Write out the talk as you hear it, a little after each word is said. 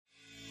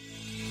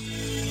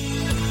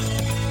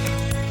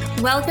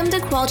Welcome to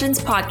Qualgen's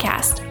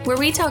podcast, where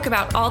we talk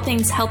about all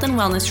things health and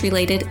wellness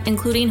related,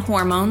 including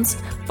hormones,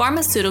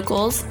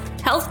 pharmaceuticals,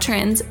 health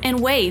trends, and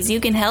ways you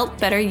can help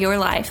better your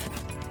life.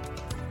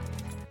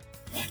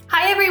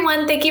 Hi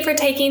everyone, thank you for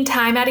taking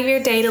time out of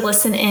your day to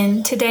listen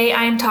in. Today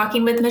I am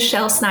talking with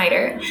Michelle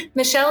Snyder.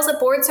 Michelle is a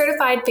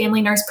board-certified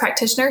family nurse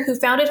practitioner who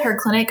founded her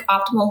clinic,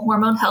 Optimal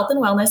Hormone Health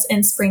and Wellness,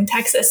 in Spring,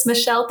 Texas.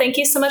 Michelle, thank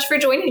you so much for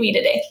joining me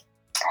today.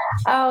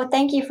 Oh,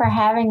 thank you for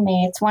having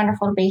me. It's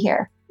wonderful to be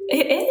here.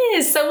 It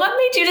is. So what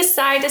made you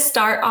decide to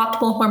start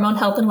Optimal Hormone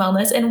Health and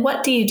Wellness, and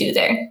what do you do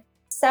there?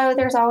 So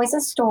there's always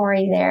a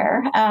story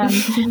there.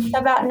 So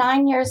about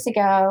 9 years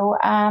ago,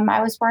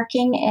 I was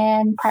working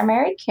in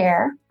primary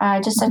care,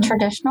 just a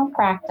traditional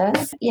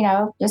practice,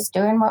 just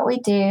doing what we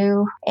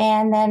do.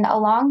 And then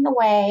along the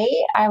way,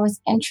 I was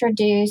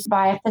introduced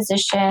by a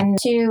physician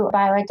to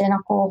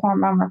bioidentical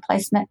hormone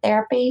replacement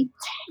therapy.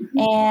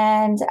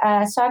 And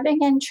so I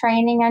began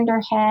training under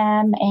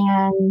him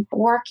and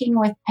working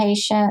with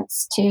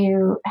patients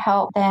to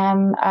help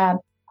them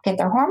get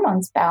their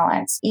hormones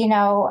balanced.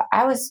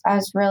 I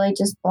was really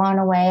just blown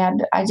away.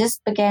 I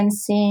just began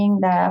seeing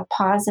the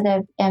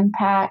positive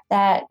impact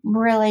that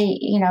really,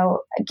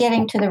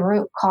 getting to the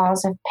root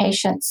cause of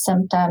patients'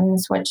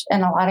 symptoms, which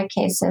in a lot of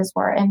cases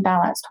were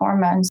imbalanced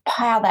hormones,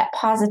 how that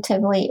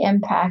positively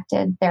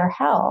impacted their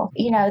health.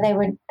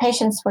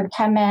 Patients would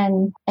come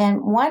in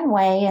one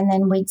way, and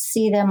then we'd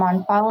see them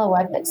on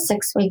follow-up at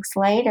 6 weeks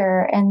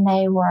later, and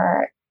they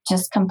were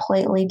just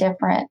completely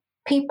different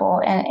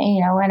people and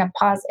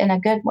in a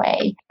good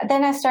way.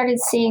 Then I started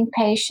seeing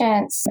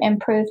patients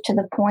improve to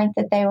the point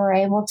that they were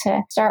able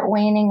to start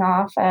weaning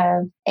off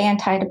of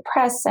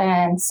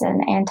antidepressants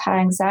and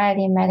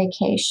anti-anxiety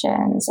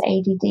medications,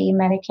 ADD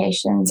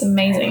medications. It's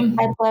amazing.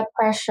 High blood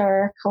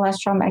pressure,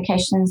 cholesterol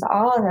medications,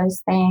 all of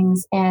those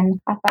things. And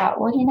I thought,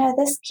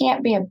 this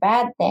can't be a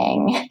bad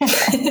thing.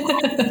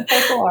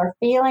 People are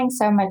feeling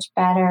so much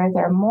better.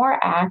 They're more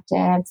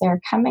active. They're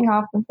coming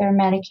off of their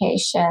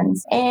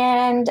medications.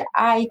 And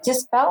I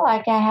just felt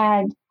like I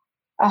had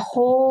a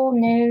whole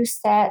new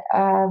set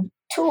of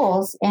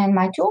tools in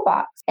my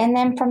toolbox. And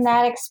then from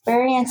that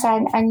experience, I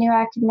knew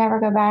I could never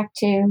go back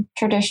to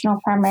traditional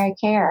primary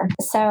care.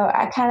 So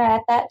I kind of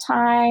at that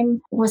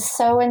time was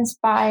so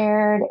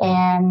inspired,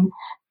 and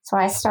so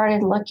I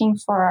started looking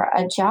for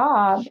a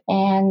job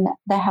in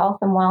the health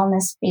and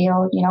wellness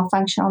field,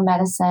 functional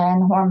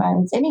medicine,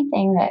 hormones,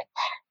 anything that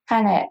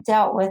kind of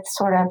dealt with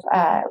sort of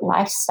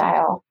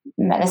lifestyle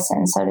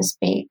medicine, so to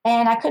speak.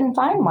 And I couldn't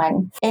find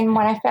one. And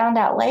what I found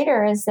out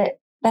later is that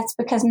that's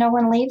because no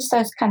one leaves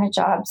those kind of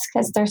jobs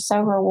because they're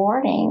so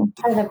rewarding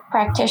for the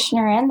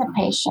practitioner and the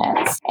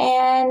patients.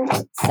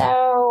 And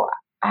so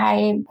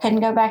I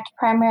couldn't go back to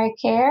primary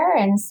care.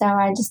 And so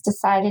I just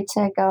decided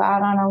to go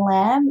out on a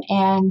limb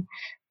and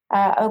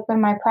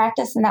open my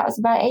practice. And that was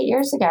about 8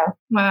 years ago.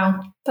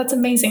 Wow, that's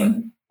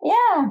amazing.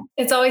 Yeah.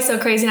 It's always so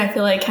crazy. And I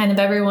feel like kind of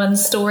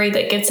everyone's story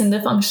that gets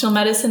into functional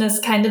medicine is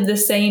kind of the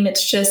same.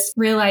 It's just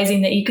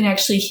realizing that you can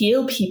actually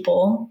heal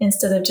people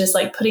instead of just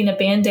like putting a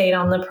Band-Aid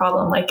on the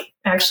problem, like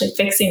actually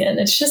fixing it. And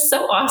it's just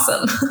so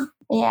awesome.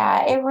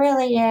 Yeah, it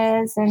really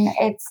is. And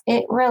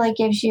it really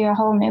gives you a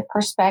whole new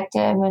perspective.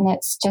 And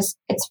it's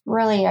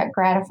really a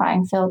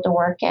gratifying field to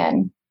work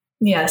in.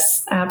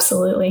 Yes,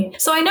 absolutely.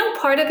 So I know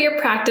part of your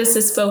practice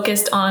is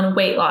focused on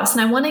weight loss, and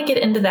I want to get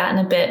into that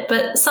in a bit,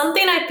 but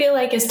something I feel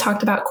like is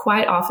talked about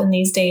quite often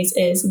these days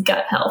is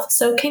gut health.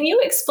 So can you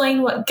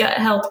explain what gut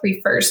health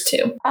refers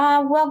to?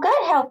 Well,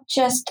 gut health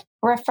just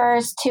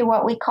refers to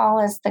what we call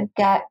as the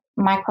gut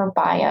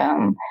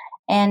microbiome.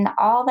 And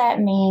all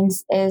that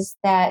means is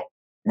that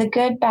the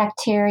good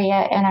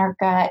bacteria in our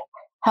gut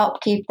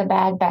help keep the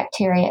bad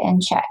bacteria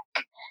in check.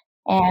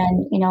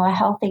 And, a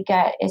healthy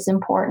gut is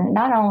important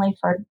not only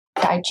for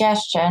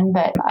digestion,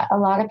 but a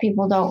lot of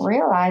people don't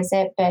realize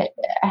it, but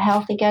a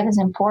healthy gut is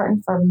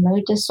important for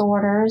mood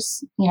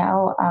disorders,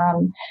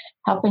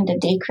 helping to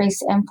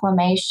decrease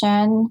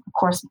inflammation, of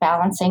course,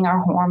 balancing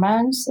our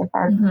hormones. If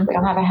we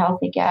don't have a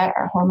healthy gut,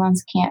 our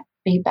hormones can't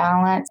be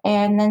balanced.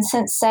 And then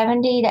since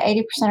 70 to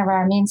 80% of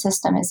our immune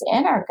system is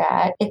in our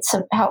gut, it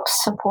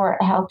helps support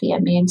a healthy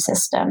immune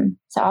system.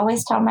 So I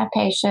always tell my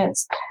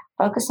patients,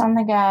 focus on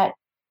the gut,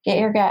 get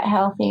your gut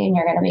healthy, and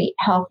you're going to be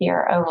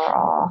healthier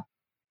overall.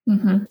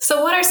 Mm-hmm.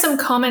 So what are some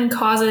common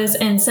causes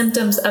and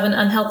symptoms of an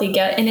unhealthy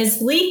gut? And is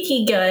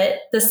leaky gut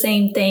the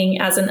same thing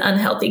as an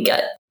unhealthy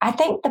gut? I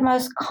think the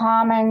most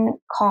common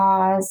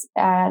cause,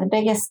 the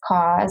biggest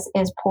cause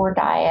is poor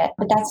diet,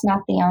 but that's not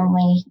the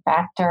only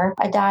factor.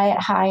 A diet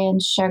high in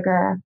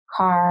sugar,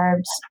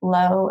 carbs,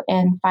 low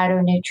in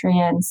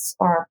phytonutrients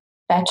or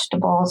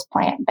vegetables,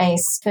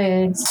 plant-based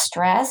foods.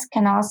 Stress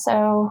can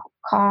also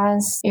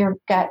cause your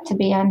gut to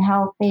be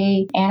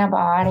unhealthy.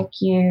 Antibiotic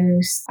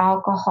use,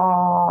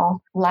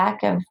 alcohol,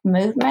 lack of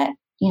movement.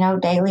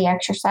 daily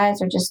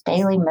exercise or just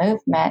daily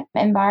movement,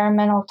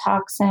 environmental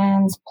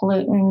toxins,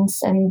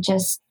 pollutants, and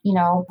just,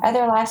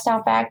 other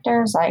lifestyle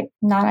factors like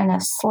not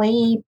enough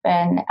sleep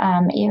and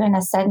even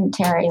a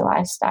sedentary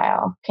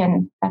lifestyle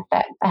can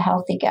affect a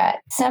healthy gut.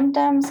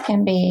 Symptoms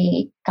can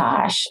be,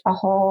 a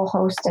whole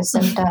host of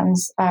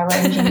symptoms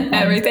ranging from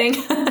everything.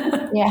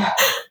 Yeah.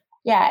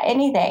 Yeah,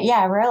 anything.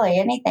 Yeah, really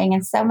anything.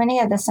 And so many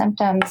of the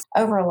symptoms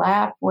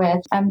overlap with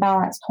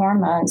unbalanced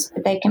hormones,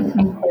 but they can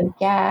include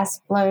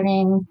gas,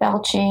 bloating,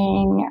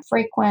 belching,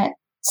 frequent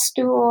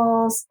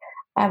stools.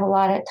 I have a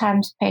lot of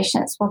times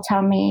patients will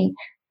tell me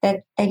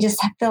that they just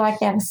feel like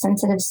they have a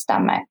sensitive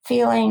stomach,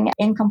 feeling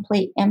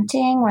incomplete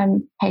emptying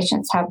when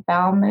patients have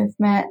bowel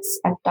movements,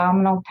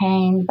 abdominal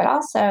pain, but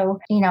also,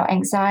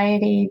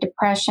 anxiety,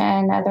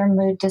 depression, other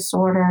mood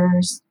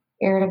disorders,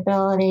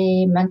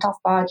 irritability, mental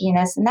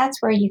fogginess. And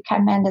that's where you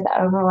come into the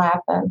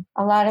overlap of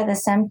a lot of the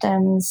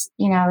symptoms,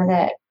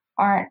 that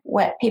aren't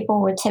what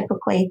people would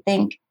typically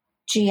think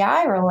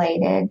GI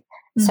related,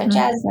 such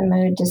as the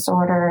mood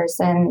disorders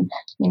and,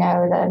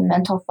 the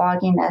mental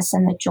fogginess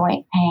and the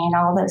joint pain.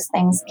 All those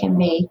things can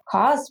be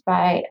caused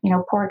by,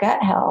 poor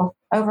gut health,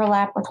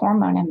 overlap with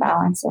hormone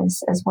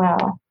imbalances as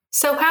well.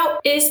 So how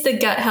is the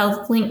gut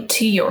health linked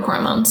to your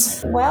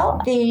hormones?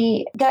 Well,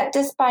 the gut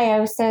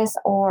dysbiosis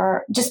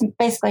or just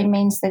basically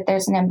means that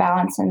there's an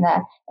imbalance in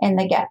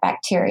the gut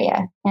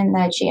bacteria in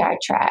the GI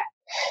tract.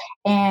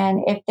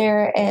 And if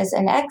there is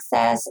an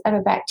excess of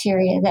a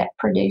bacteria that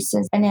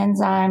produces an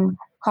enzyme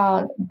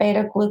called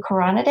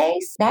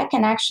beta-glucuronidase, that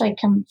can actually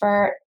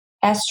convert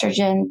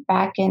estrogen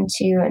back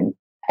into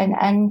an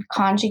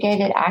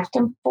unconjugated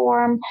active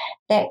form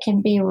that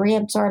can be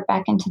reabsorbed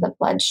back into the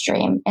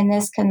bloodstream. And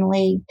this can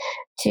lead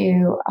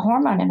to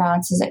hormone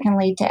imbalances. It can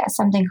lead to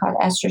something called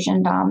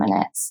estrogen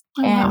dominance.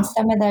 Oh, and wow.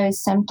 Some of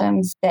those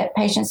symptoms that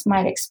patients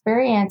might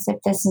experience if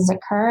this is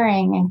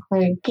occurring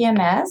include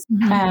PMS,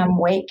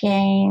 weight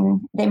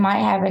gain. They might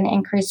have an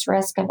increased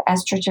risk of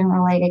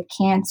estrogen-related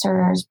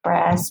cancers,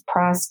 breast,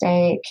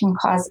 prostate, can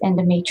cause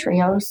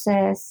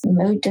endometriosis,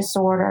 mood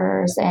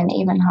disorders, and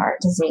even heart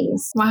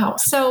disease. Wow.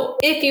 So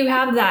if you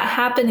have that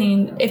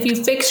happening, if you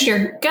fix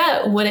your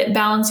gut, would it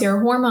balance your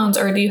hormones,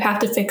 or do you have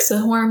to fix the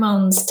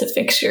hormones to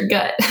fix your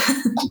gut?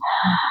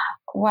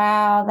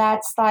 Wow,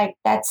 that's the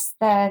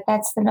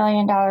 $1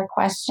 million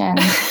question.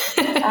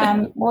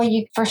 Well,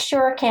 you for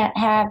sure can't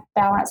have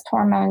balanced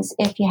hormones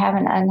if you have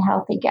an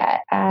unhealthy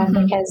gut,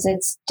 because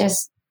it's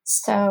just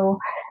so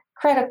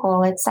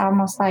critical. It's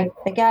almost like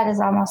the gut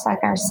is almost like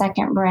our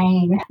second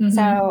brain.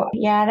 So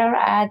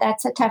yeah,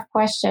 that's a tough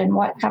question.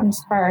 What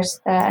comes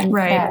first,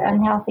 the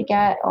unhealthy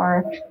gut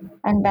or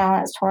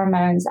unbalanced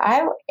hormones?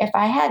 If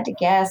I had to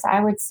guess,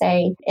 I would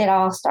say it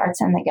all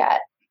starts in the gut.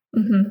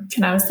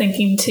 And I was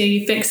thinking too,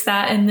 you fix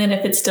that, and then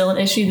if it's still an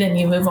issue, then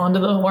you move on to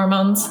the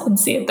hormones and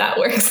see if that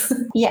works.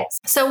 Yes.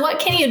 So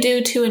what can you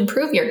do to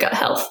improve your gut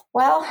health?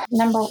 Well,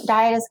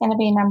 diet is going to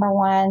be number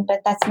one,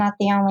 but that's not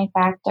the only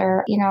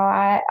factor.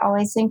 I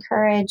always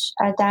encourage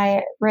a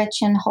diet rich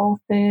in whole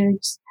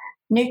foods,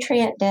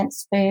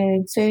 nutrient-dense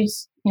foods,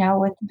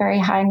 with very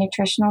high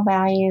nutritional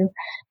value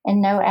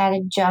and no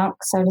added junk,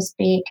 so to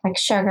speak, like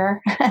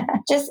sugar.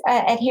 Just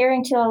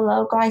adhering to a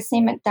low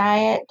glycemic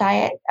diet,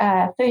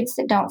 foods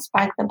that don't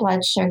spike the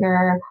blood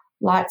sugar,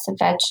 lots of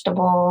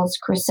vegetables,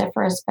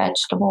 cruciferous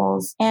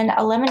vegetables, and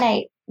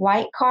eliminate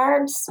white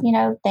carbs,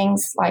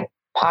 things like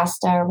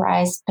pasta,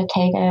 rice,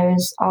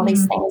 potatoes. All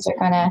these things are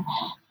going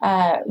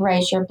to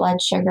raise your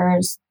blood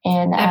sugars.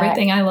 And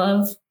everything I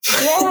love.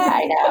 Yeah,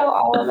 I know,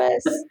 all of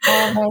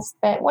us.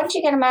 But once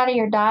you get them out of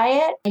your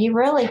diet, you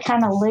really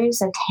kind of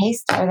lose a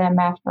taste for them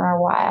after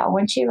a while.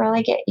 Once you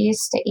really get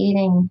used to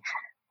eating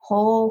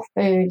whole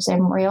foods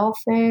and real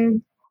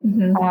food,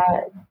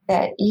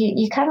 that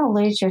you kind of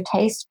lose your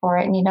taste for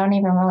it and you don't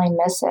even really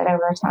miss it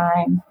over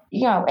time.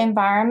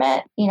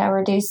 Environment,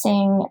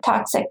 reducing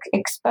toxic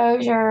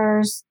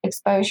exposures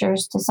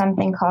to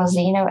something called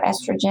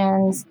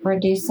xenoestrogens,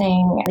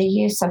 reducing the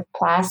use of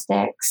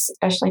plastics,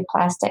 especially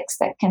plastics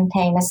that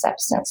contain a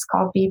substance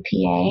called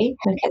BPA,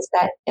 because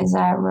that is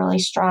a really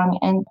strong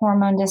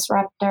hormone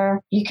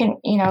disruptor. You can,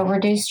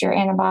 reduce your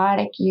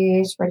antibiotic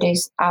use,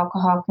 reduce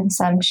alcohol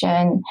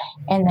consumption,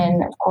 and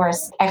then, of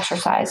course,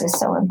 exercise is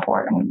so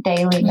important.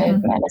 Daily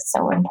movement is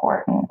so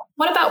important.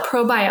 What about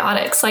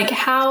probiotics? Like,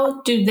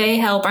 how do they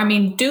help? I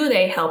mean, do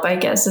they help, I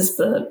guess, is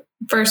the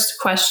first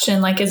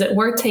question. Like, is it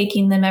worth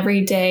taking them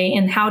every day,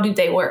 and how do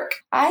they work?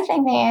 I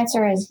think the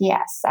answer is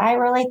yes. I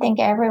really think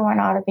everyone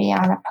ought to be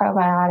on a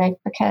probiotic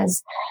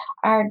because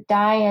our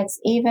diets,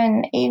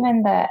 even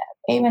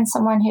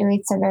someone who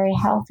eats a very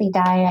healthy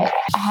diet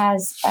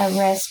has a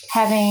risk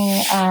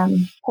having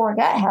poor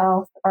gut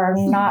health or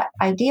not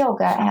ideal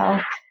gut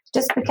health,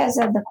 just because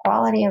of the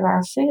quality of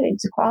our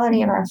foods. The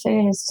quality of our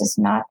food is just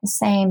not the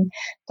same,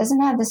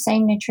 doesn't have the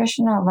same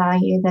nutritional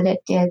value that it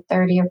did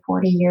 30 or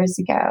 40 years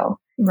ago.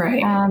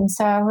 Right.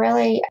 So I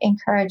really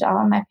encourage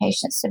all of my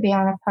patients to be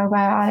on a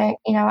probiotic.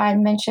 I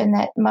mentioned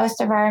that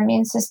most of our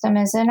immune system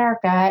is in our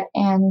gut,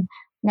 and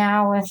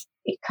now with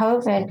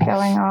COVID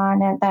going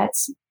on, and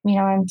that's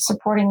and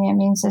supporting the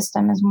immune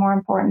system is more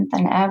important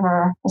than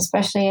ever,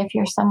 especially if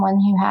you're someone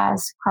who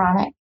has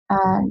chronic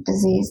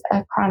disease,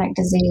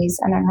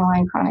 an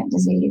underlying chronic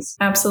disease.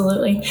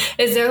 Absolutely.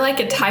 Is there like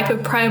a type of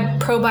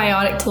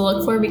probiotic to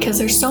look for? Because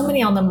there's so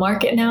many on the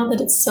market now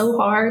that it's so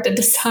hard to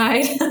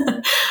decide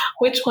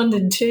which one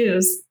to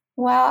choose.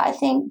 Well, I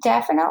think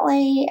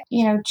definitely,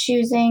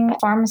 choosing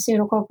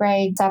pharmaceutical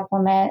grade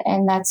supplement,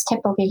 and that's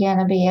typically going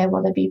to be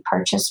able to be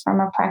purchased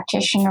from a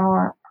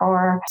practitioner,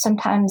 or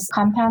sometimes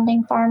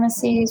compounding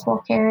pharmacies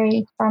will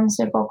carry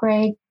pharmaceutical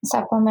grade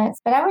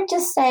supplements. But I would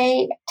just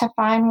say to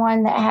find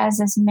one that has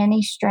as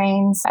many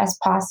strains as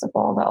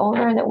possible. The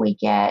older that we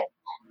get,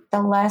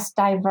 the less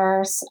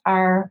diverse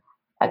our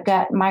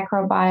gut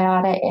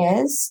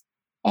microbiota is.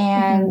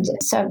 And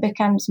so it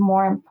becomes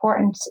more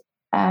important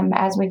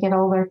as we get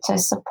older to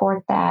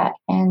support that.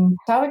 And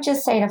so I would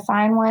just say to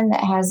find one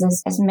that has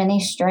as many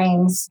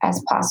strains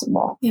as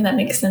possible. Yeah, that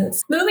makes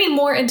sense. Moving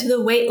more into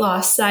the weight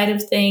loss side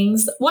of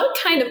things, what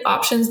kind of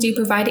options do you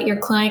provide at your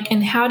clinic,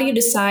 and how do you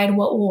decide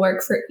what will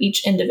work for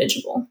each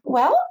individual?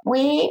 Well,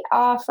 we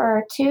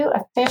offer 2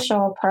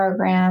 official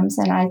programs,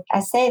 and I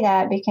say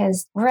that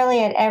because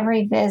really at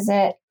every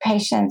visit,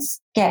 patients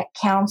get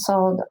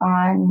counseled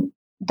on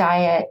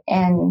diet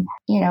and,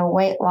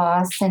 weight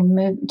loss and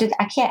move.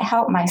 I can't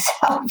help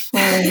myself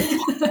really.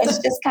 It's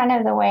just kind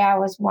of the way I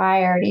was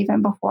wired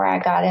even before I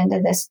got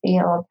into this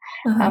field.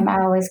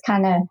 I always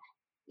kind of,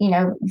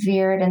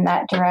 veered in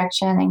that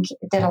direction and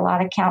did a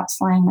lot of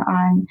counseling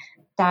on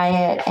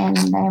diet and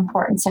the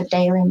importance of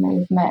daily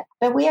movement.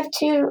 But we have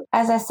 2,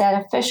 as I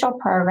said, official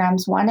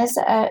programs. One is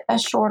a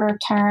shorter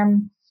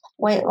term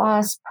weight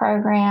loss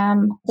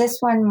program. This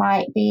one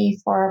might be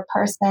for a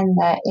person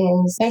that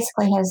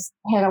basically has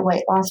hit a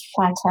weight loss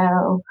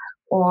plateau,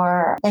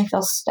 or they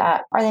feel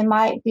stuck, or they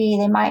might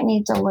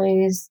need to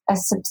lose a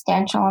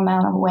substantial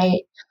amount of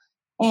weight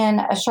in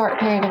a short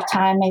period of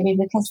time, maybe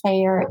because they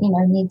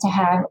need to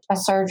have a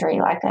surgery,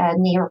 like a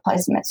knee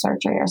replacement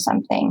surgery or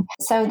something.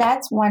 So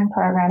that's one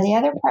program. The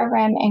other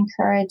program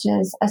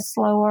encourages a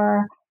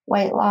slower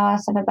weight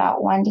loss of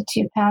about 1 to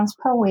 2 pounds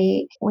per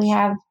week. We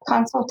have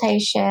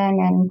consultation,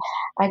 and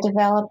I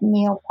develop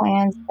meal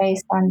plans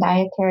based on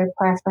dietary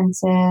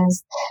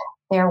preferences,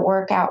 their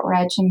workout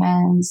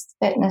regimens,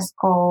 fitness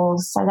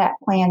goals. So that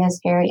plan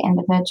is very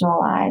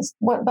individualized.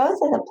 What both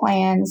of the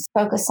plans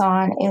focus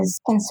on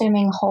is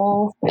consuming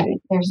whole food.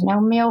 There's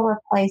no meal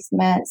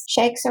replacements.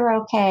 Shakes are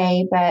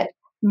okay, but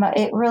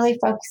it really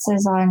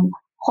focuses on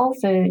whole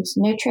foods,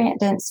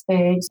 nutrient-dense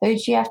foods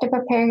you have to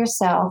prepare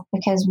yourself,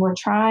 because what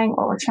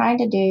we're trying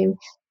to do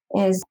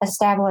is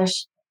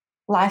establish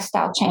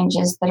lifestyle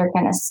changes that are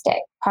going to stick.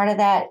 Part of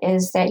that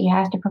is that you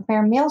have to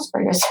prepare meals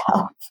for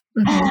yourself.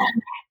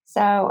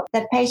 So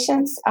the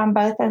patients on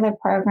both of the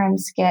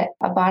programs get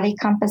a body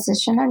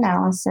composition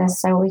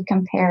analysis. So we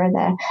compare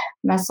the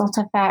muscle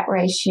to fat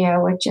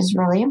ratio, which is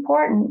really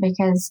important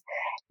because,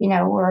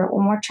 when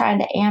we're trying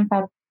to amp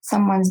up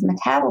someone's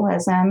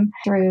metabolism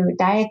through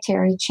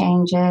dietary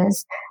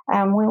changes,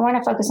 we want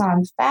to focus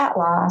on fat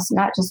loss,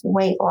 not just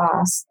weight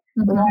loss.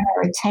 We want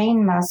to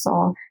retain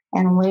muscle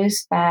and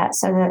lose fat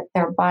so that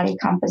their body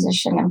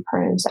composition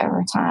improves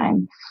over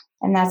time.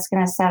 And that's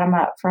going to set them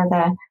up for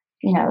the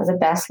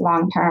best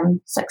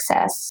long-term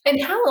success.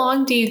 And how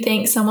long do you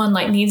think someone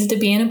needs to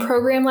be in a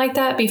program like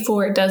that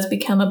before it does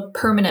become a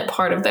permanent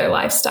part of their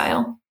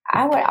lifestyle?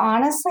 I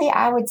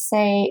would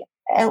say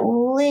at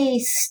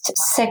least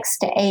 6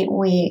 to 8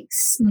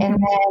 weeks. And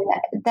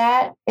then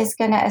that is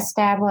going to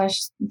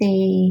establish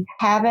the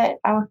habit,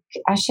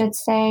 I should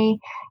say.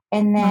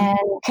 And then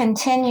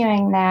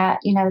continuing that,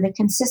 the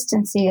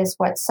consistency is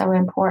what's so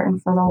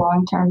important for the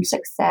long-term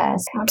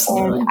success.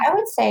 Absolutely. And I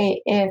would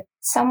say if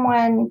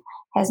someone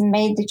has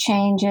made the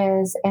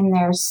changes and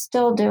they're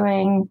still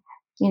doing,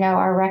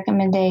 our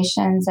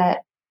recommendations at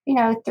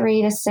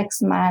 3 to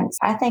 6 months,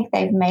 I think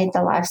they've made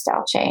the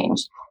lifestyle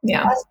change.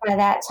 Yeah. Plus, by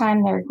that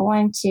time, they're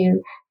going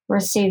to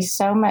receive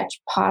so much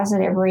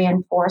positive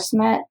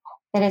reinforcement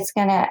that it's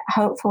going to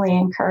hopefully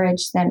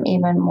encourage them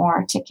even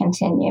more to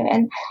continue.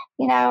 And,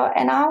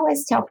 and I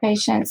always tell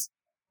patients,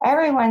 we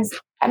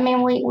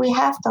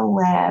have to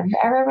live.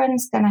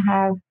 Everyone's going to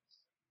have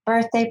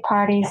birthday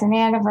parties and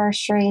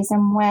anniversaries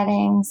and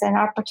weddings and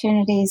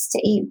opportunities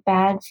to eat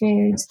bad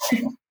foods.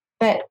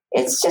 But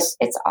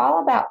it's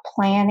all about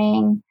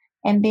planning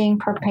and being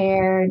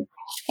prepared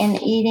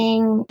and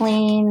eating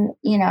clean,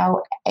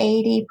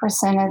 80%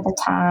 of the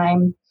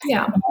time.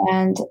 Yeah.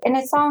 And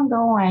it's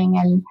ongoing.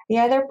 And the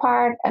other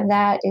part of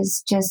that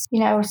is just,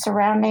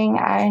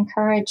 I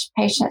encourage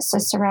patients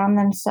to surround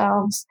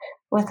themselves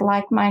with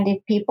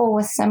like-minded people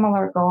with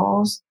similar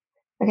goals,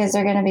 because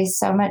they're going to be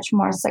so much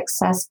more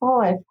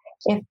successful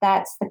if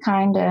that's the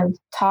kind of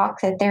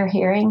talk that they're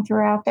hearing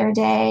throughout their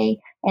day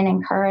and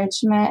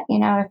encouragement.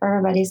 If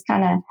everybody's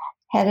kind of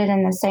headed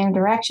in the same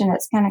direction,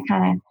 it's going to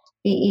kind of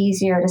be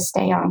easier to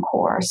stay on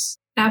course.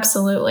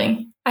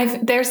 Absolutely.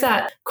 There's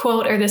that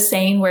quote or the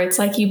saying where it's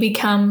like you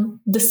become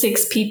the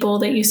 6 people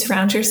that you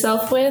surround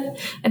yourself with.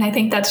 And I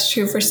think that's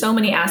true for so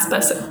many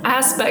aspects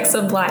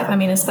of life. I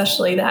mean,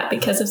 especially that,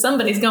 because if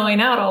somebody's going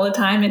out all the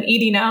time and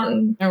eating out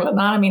and or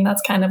whatnot, I mean,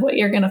 that's kind of what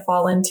you're going to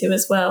fall into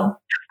as well.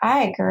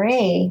 I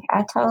agree.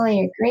 I totally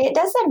agree. It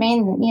doesn't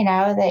mean,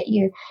 that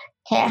you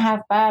can't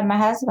have fun. My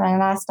husband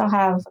and I still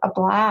have a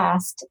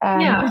blast.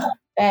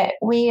 But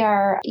we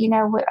are,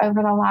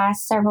 over the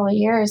last several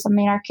years, I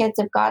mean, our kids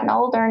have gotten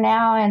older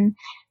now, and,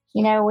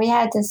 we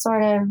had to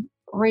sort of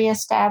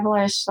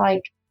reestablish,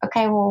 like,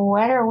 okay, well,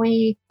 what are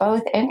we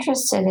both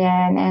interested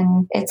in?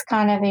 And it's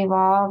kind of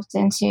evolved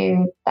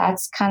into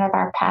that's kind of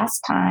our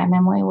pastime.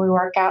 And we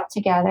work out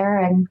together,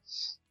 and,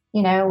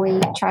 we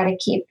try to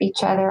keep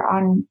each other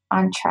on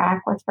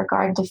track with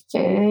regard to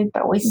food,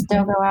 but we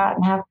still go out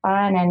and have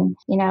fun and,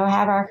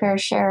 have our fair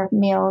share of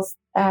meals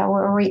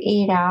where we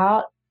eat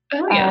out.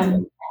 Oh, yeah.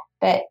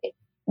 But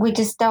we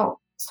just don't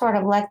sort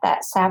of let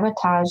that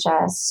sabotage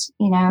us,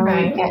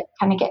 Right.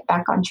 We get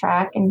back on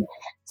track. And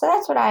so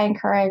that's what I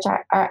encourage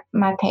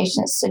my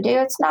patients to do.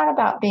 It's not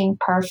about being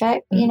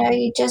perfect. You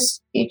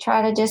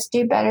try to just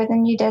do better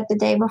than you did the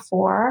day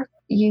before.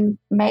 You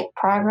make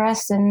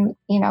progress in,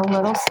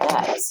 little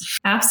steps.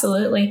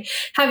 Absolutely.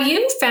 Have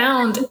you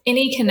found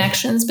any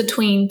connections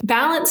between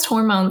balanced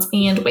hormones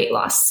and weight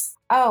loss?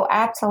 Oh,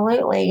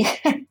 absolutely.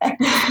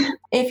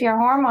 If your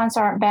hormones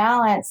aren't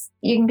balanced,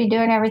 you can be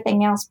doing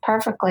everything else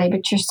perfectly,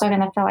 but you're still going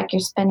to feel like you're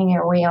spinning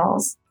your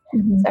wheels.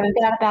 Mm-hmm. So we've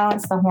got to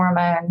balance the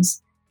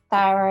hormones: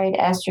 thyroid,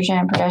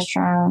 estrogen,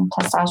 progesterone,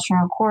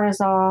 testosterone,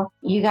 cortisol.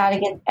 You got to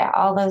get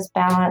all those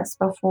balanced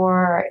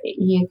before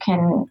you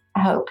can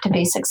hope to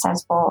be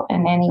successful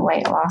in any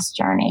weight loss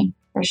journey,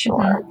 for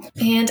sure.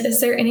 Mm-hmm. And is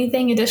there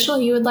anything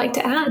additional you would like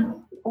to add?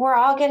 We're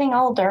all getting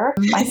older,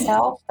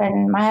 myself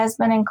and my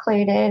husband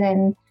included,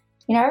 and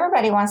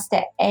everybody wants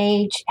to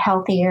age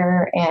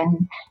healthier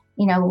and,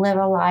 live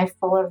a life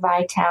full of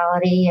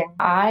vitality. And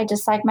I,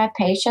 just like my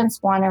patients,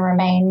 want to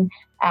remain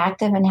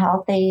active and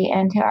healthy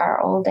into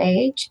our old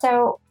age.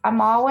 So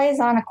I'm always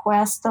on a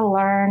quest to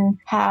learn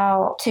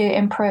how to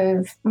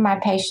improve my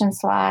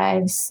patients'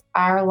 lives,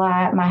 our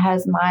life, my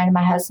husband,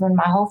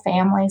 my whole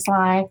family's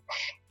life.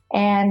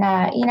 And,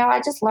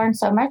 I just learned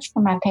so much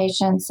from my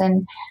patients.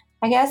 And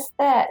I guess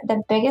that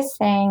the biggest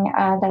thing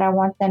that I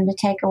want them to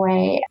take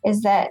away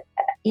is that,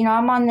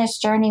 I'm on this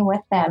journey with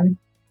them,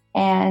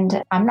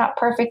 and I'm not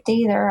perfect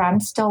either.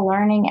 I'm still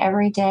learning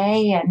every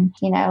day. And,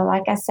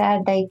 like I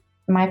said,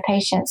 my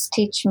patients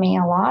teach me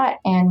a lot,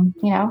 and,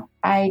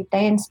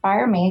 they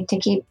inspire me to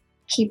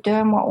keep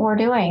doing what we're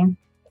doing.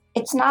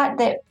 It's not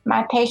that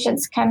my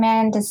patients come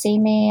in to see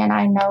me and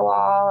I know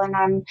all and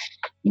I'm,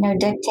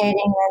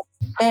 dictating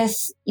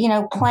this,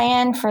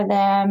 plan for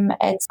them.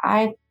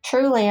 I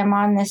truly am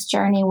on this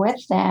journey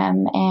with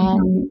them,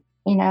 and,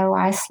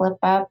 I slip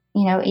up,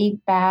 eat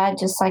bad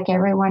just like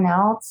everyone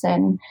else.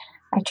 And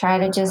I try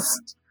to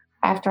just,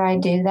 after I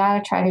do that, I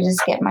try to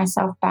just get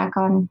myself back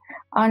on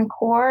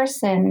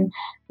course. And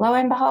lo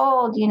and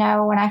behold,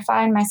 when I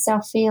find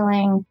myself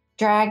feeling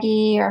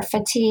draggy or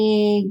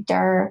fatigued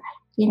or,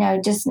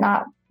 just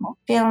not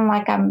feeling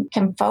like I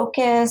can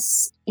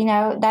focus,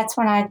 that's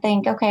when I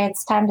think, okay,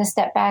 it's time to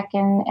step back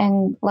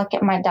and look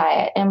at my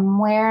diet and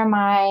where am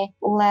I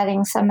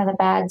letting some of the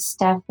bad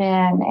stuff in?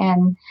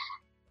 And,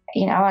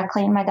 I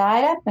clean my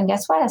diet up, and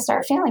guess what? I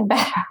start feeling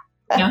better.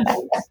 Yeah.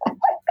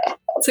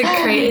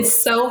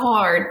 It's so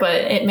hard, but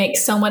it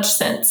makes so much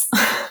sense.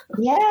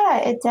 Yeah,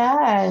 it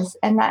does.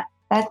 And that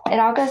it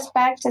all goes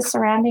back to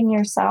surrounding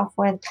yourself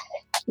with,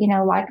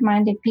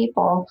 like-minded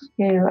people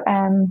who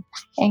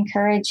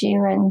encourage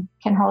you and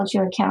can hold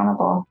you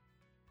accountable.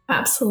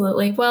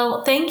 Absolutely.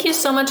 Well, thank you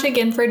so much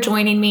again for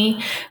joining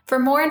me. For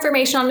more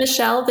information on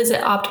Michelle,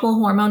 visit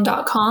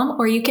optimalhormone.com,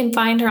 or you can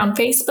find her on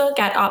Facebook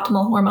at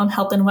Optimal Hormone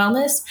Health and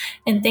Wellness.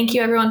 And thank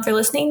you everyone for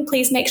listening.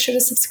 Please make sure to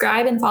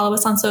subscribe and follow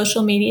us on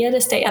social media to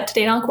stay up to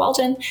date on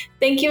Qualgen.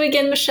 Thank you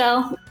again,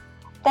 Michelle.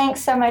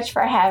 Thanks so much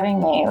for having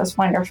me. It was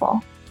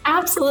wonderful.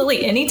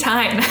 Absolutely.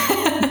 Anytime.